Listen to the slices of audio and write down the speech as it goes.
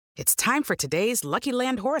It's time for today's Lucky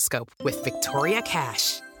Land horoscope with Victoria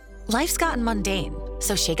Cash. Life's gotten mundane,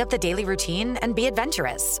 so shake up the daily routine and be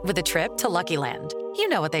adventurous with a trip to Lucky Land. You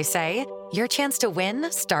know what they say, your chance to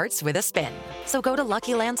win starts with a spin. So go to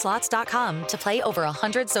LuckyLandSlots.com to play over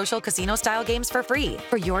 100 social casino-style games for free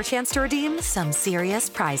for your chance to redeem some serious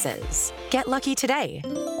prizes. Get lucky today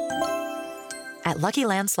at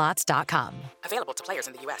LuckyLandSlots.com. Available to players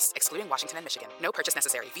in the U.S., excluding Washington and Michigan. No purchase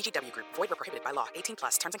necessary. VGW Group. Void where prohibited by law. 18+.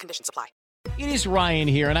 Terms and conditions apply. It is Ryan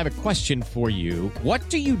here, and I have a question for you. What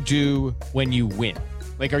do you do when you win?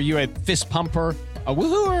 Like, are you a fist pumper, a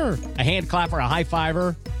woohooer, a hand clapper, a high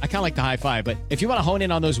fiver? I kind of like the high five, but if you want to hone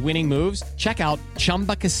in on those winning moves, check out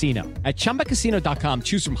Chumba Casino. At ChumbaCasino.com,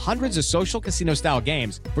 choose from hundreds of social casino-style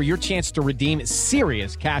games for your chance to redeem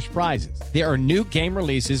serious cash prizes. There are new game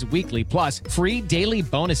releases weekly, plus free daily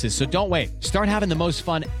bonuses, so don't wait. Start having the most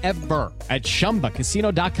fun ever at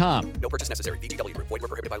ChumbaCasino.com. No purchase necessary. VGW Group. Void where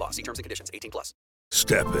prohibited by law. See terms and conditions. 18+.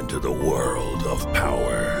 Step into the world of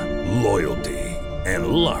power, loyalty, and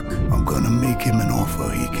luck. I'm gonna make him an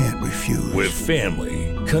offer he can't refuse. With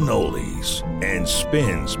family, cannolis, and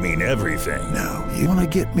spins mean everything. Now, you wanna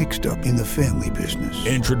get mixed up in the family business.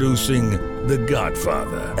 Introducing The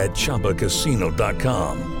Godfather at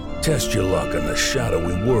ChumbaCasino.com. Test your luck in the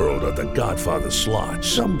shadowy world of The Godfather slot.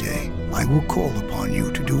 Someday, I will call upon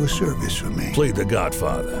you to do a service for me. Play The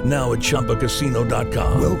Godfather now at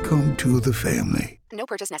ChumbaCasino.com. Welcome to the family. No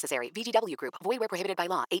purchase necessary. VGW Group. Void where prohibited by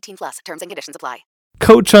law. 18+. Terms and conditions apply.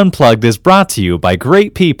 Coach Unplugged is brought to you by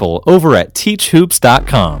great people over at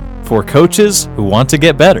TeachHoops.com for coaches who want to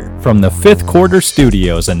get better. From the Fifth Quarter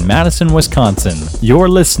Studios in Madison, Wisconsin, you're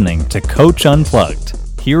listening to Coach Unplugged.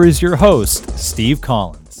 Here is your host, Steve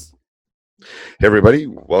Collins. Hey everybody,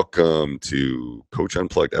 welcome to Coach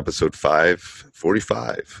Unplugged, episode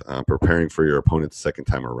 545, preparing for your opponent's second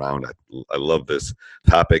time around. I love this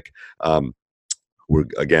topic. We're,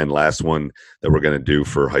 again, last one that we're going to do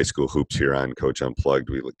for high school hoops here on Coach Unplugged.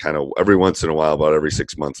 We kind of, every once in a while, about every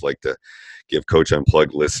 6 months, like to give Coach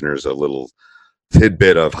Unplugged listeners a little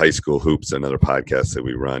tidbit of high school hoops, another podcast that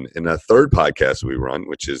we run. And a third podcast we run,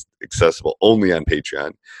 which is accessible only on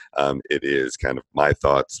Patreon. It is kind of my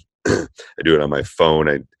thoughts. I do it on my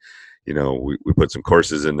phone. We put some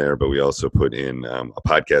courses in there, but we also put in a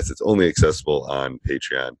podcast that's only accessible on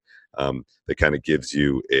Patreon that kind of gives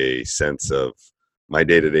you a sense of my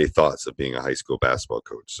day-to-day thoughts of being a high school basketball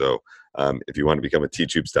coach. So if you want to become a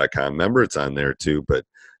teachhoops.com member, it's on there too. But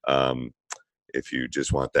if you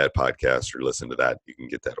just want that podcast or listen to that, you can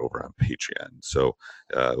get that over on Patreon. So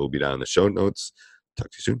it will be down in the show notes. Talk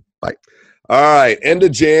to you soon. Bye. All right. End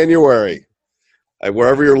of January.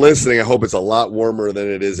 Wherever you're listening, I hope it's a lot warmer than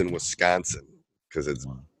it is in Wisconsin because it's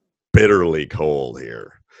bitterly cold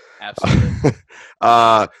here. Absolutely.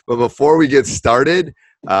 But before we get started,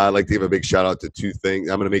 I'd like to give a big shout out to two things.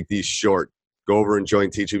 I'm going to make these short. Go over and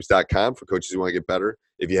join teachhoops.com for coaches who want to get better.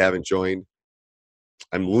 If you haven't joined,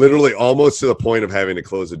 I'm literally almost to the point of having to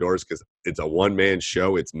close the doors because it's a one-man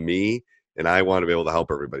show. It's me, and I want to be able to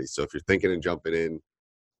help everybody. So if you're thinking of jumping in,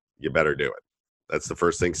 you better do it. That's the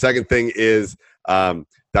first thing. Second thing is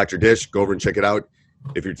Dr. Dish. Go over and check it out.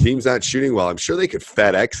 If your team's not shooting well, I'm sure they could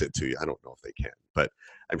FedEx it to you. I don't know if they can, but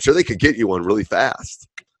I'm sure they could get you one really fast.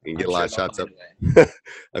 You can get a lot of shots up.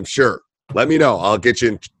 I'm sure. Let me know. I'll get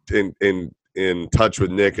you in touch with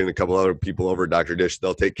Nick and a couple other people over at Dr. Dish.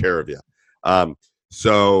 They'll take care of you.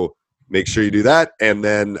 So make sure you do that. And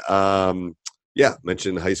then,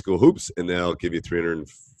 mention high school hoops, and they'll give you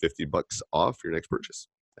 $350 off your next purchase.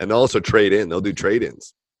 And they'll also trade in. They'll do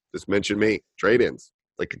trade-ins. Just mention me. Trade-ins,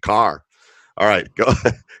 like a car. All right. Go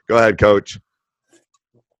ahead, Coach.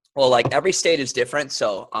 Well, like every state is different.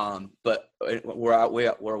 So, but where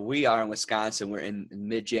we are in Wisconsin, we're in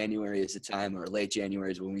mid-January is the time, or late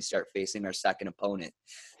January is when we start facing our second opponent.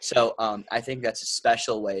 So, I think that's a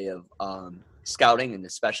special way of scouting and a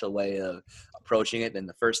special way of approaching it than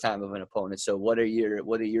the first time of an opponent. So, what are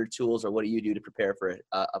your tools, or what do you do to prepare for an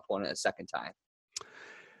opponent a second time?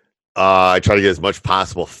 I try to get as much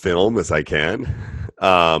possible film as I can.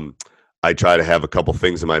 I try to have a couple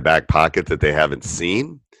things in my back pocket that they haven't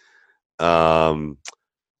seen.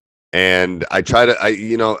 And I try to,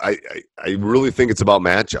 I really think it's about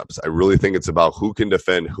matchups. I really think it's about who can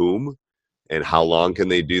defend whom and how long can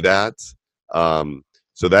they do that.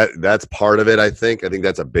 So that's part of it. I think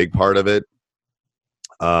that's a big part of it.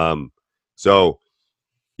 So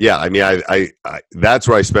yeah, I mean, I that's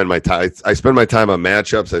where I spend my time. I spend my time on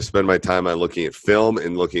matchups. I spend my time on looking at film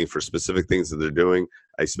and looking for specific things that they're doing.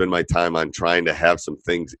 I spend my time on trying to have some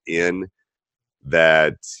things in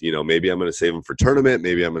that, maybe I'm going to save them for tournament.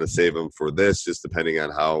 Maybe I'm going to save them for this, just depending on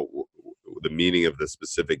how the meaning of the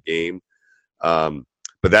specific game.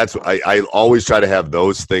 But that's I always try to have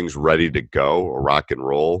those things ready to go or rock and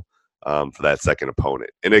roll for that second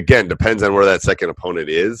opponent. And again, depends on where that second opponent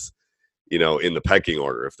is, in the pecking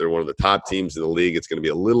order. If they're one of the top teams in the league, it's going to be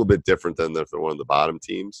a little bit different than if they're one of the bottom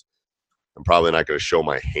teams. I'm probably not going to show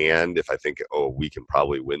my hand if I think, we can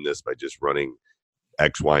probably win this by just running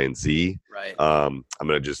X, Y, and Z. Right. I'm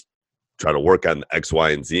going to just try to work on X,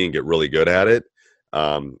 Y, and Z and get really good at it.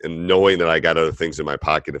 And knowing that I got other things in my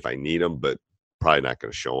pocket if I need them, but probably not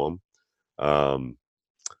going to show them.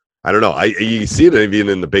 I don't know. You see it even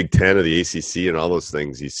in the Big Ten or the ACC and all those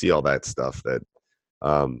things. You see all that stuff that,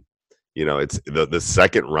 it's the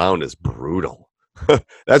second round is brutal.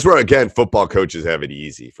 That's where, again, football coaches have it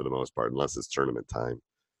easy for the most part, unless it's tournament time.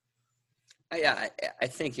 Yeah, I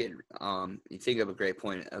think you think of a great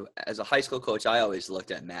point. As a high school coach, I always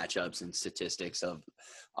looked at matchups and statistics of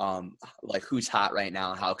like who's hot right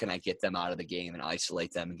now. How can I get them out of the game and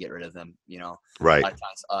isolate them and get rid of them? Right. A lot of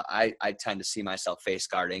times, I tend to see myself face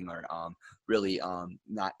guarding or really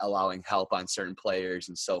not allowing help on certain players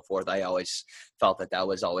and so forth. I always felt that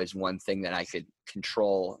was always one thing that I could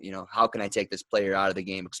control. How can I take this player out of the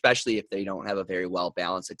game, especially if they don't have a very well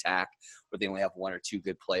balanced attack, where they only have one or two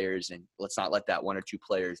good players, and let's not let that one or two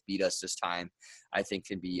players beat us this time. I think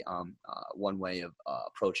can be one way of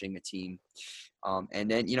approaching the team. And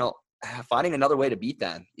then, finding another way to beat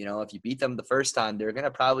them. If you beat them the first time, they're going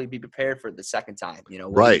to probably be prepared for the second time.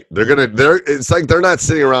 Right. It's like they're not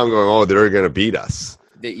sitting around going, they're going to beat us.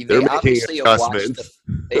 They're obviously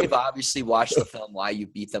they've obviously watched the film why you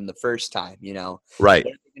beat them the first time, Right.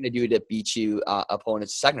 What are they going to do to beat you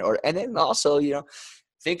opponents second? And then also,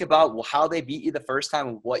 think about how they beat you the first time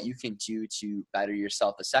and what you can do to better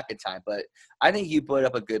yourself the second time. But I think you put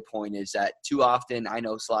up a good point is that too often I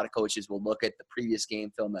know a lot of coaches will look at the previous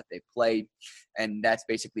game film that they played, and that's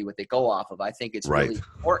basically what they go off of. I think it's really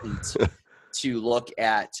important to look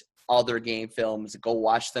at other game films, go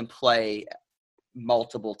watch them play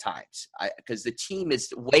multiple times because the team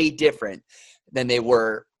is way different than they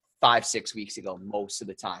were 5-6 weeks ago. Most of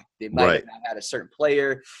the time they might have not had a certain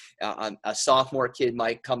player, a sophomore kid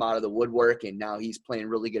might come out of the woodwork and now he's playing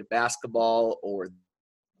really good basketball, or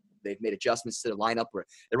they've made adjustments to the lineup where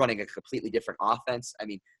they're running a completely different offense. I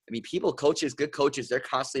mean coaches, good coaches, they're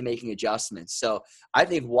constantly making adjustments. So I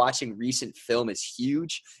think watching recent film is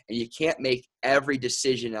huge, and you can't make every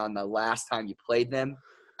decision on the last time you played them.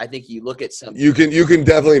 I think you look at some. You can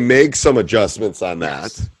definitely make some adjustments on that.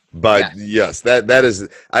 Yes. But yes, that is,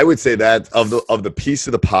 I would say that of the piece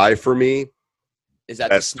of the pie for me,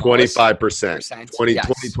 that's 25%,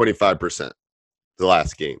 25% the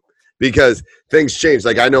last game, because things change.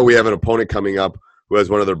 Like I know we have an opponent coming up who has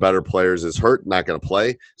one of their better players is hurt, not going to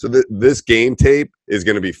play. So this game tape is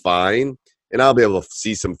going to be fine, and I'll be able to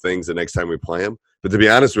see some things the next time we play them. But to be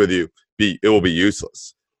honest with you, it will be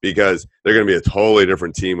useless because they're going to be a totally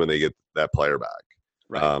different team when they get that player back.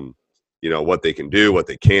 Right. What they can do, what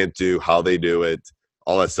they can't do, how they do it,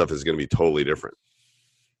 all that stuff is going to be totally different.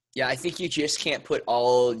 Yeah, I think you just can't put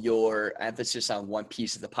all your emphasis on one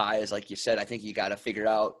piece of the pie. As like you said, I think you got to figure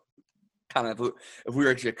out kind of if we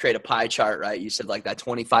were to create a pie chart, right? You said like that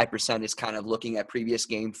 25% is kind of looking at previous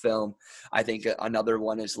game film. I think another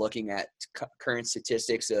one is looking at current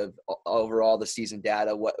statistics of overall the season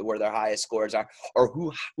data, where their highest scores are, or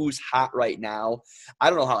who's hot right now. I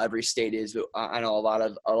don't know how every state is, but I know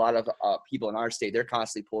a lot of people in our state, they're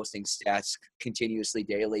constantly posting stats continuously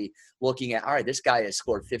daily, looking at, all right, this guy has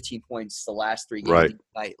scored 15 points the last 3 games.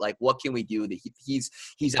 Right. Like what can we do? He's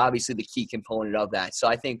obviously the key component of that. So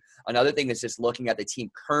I think another thing is just looking at the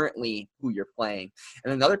team currently, who you're playing.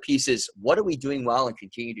 And another piece is, what are we doing well and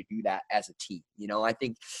continue to do that as a team? I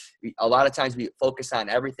think a lot of times we focus on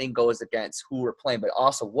everything goes against who we're playing, but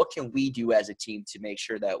also what can we do as a team to make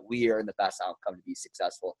sure that we are in the best outcome to be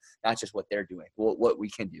successful, not just what they're doing, what we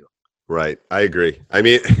can do. Right. I agree. I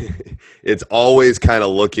mean, it's always kind of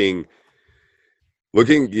looking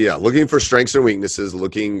for strengths and weaknesses,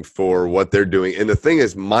 looking for what they're doing. And the thing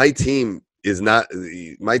is, my team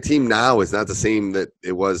now is not the same that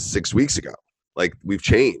it was 6 weeks ago. Like we've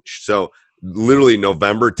changed. So literally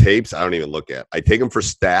November tapes, I don't even look at. I take them for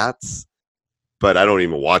stats, but I don't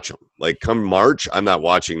even watch them. Like come March, I'm not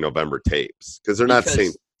watching November tapes because they're not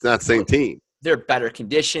the same team. They're better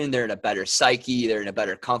conditioned. They're in a better psyche. They're in a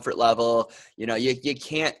better comfort level. You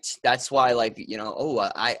can't. That's why, I'm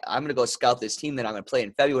going to go scout this team that I'm going to play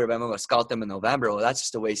in February, but I'm going to scout them in November. Well, that's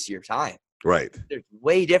just a waste of your time. Right. They're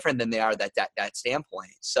way different than they are that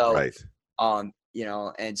standpoint. So, right.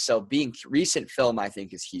 And so being recent film, I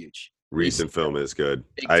think, is huge. Recent film is good.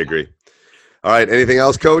 I agree. All right. Anything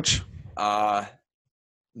else, Coach?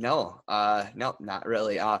 No, not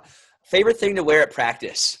really. Favorite thing to wear at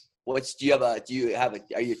practice? Are you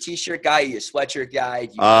a t-shirt guy? Are you a sweatshirt guy?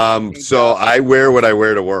 So I wear what I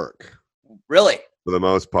wear to work. Really? For the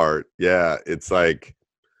most part. Yeah. It's like,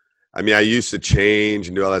 I mean, I used to change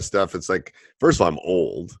and do all that stuff. It's like, first of all, I'm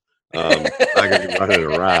old. I'm not going to be running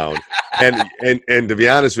around. And to be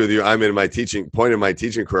honest with you, I'm in my teaching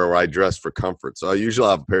career where I dress for comfort. So I usually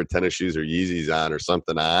have a pair of tennis shoes or Yeezys on or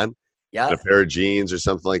something on. Yeah. And a pair of jeans or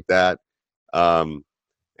something like that. And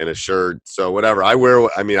a shirt. So whatever. I'm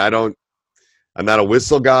not a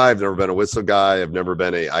whistle guy. I've never been a whistle guy. I've never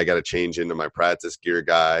been I got to change into my practice gear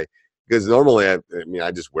guy. Because normally,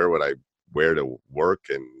 I just wear what I wear to work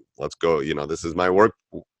and let's go. This is my work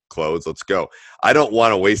clothes. Let's go. I don't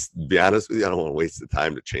want to be honest with you, I don't want to waste the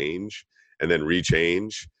time to change and then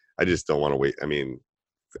rechange. I just don't want to wait. I mean,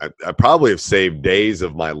 I probably have saved days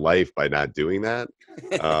of my life by not doing that.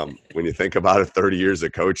 When you think about it, 30 years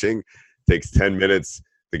of coaching takes 10 minutes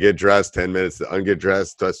to get dressed, 10 minutes to unget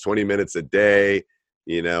dressed. That's 20 minutes a day.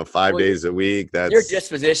 5 days a week. That's your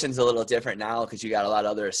disposition's a little different now because you got a lot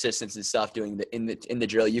of other assistants and stuff doing in the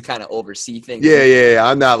drill. You kind of oversee things. Yeah.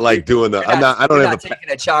 I'm not like doing the. I don't have taking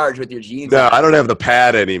a charge with your jeans. No, I don't have the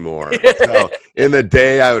pad anymore. So in the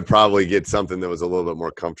day, I would probably get something that was a little bit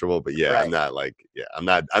more comfortable. But yeah, right.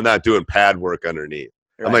 I'm not doing pad work underneath.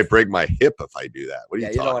 Right. I might break my hip if I do that. What are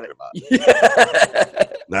you talking about?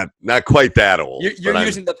 Not quite that old. You're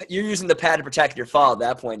using the pad to protect your fall at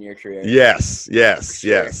that point in your career. Yes.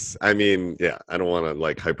 I mean, yeah, I don't want to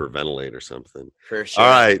like hyperventilate or something. For sure.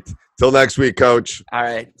 All right. Till next week, Coach. All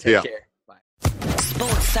right. Take care. Bye.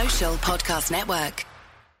 Sports Social Podcast Network.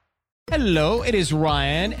 Hello, it is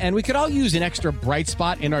Ryan, and we could all use an extra bright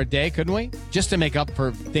spot in our day, couldn't we? Just to make up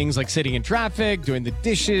for things like sitting in traffic, doing the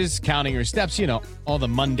dishes, counting your steps, all the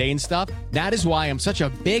mundane stuff. That is why I'm such a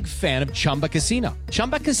big fan of Chumba Casino.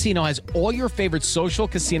 Chumba Casino has all your favorite social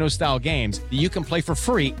casino-style games that you can play for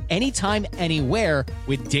free anytime, anywhere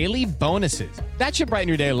with daily bonuses. That should brighten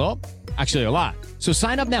your day a little. Actually, a lot. So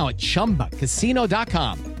sign up now at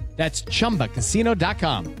ChumbaCasino.com. That's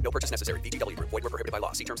ChumbaCasino.com. No purchase necessary. VGW Group. Void where prohibited by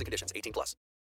law. See terms and conditions. 18+.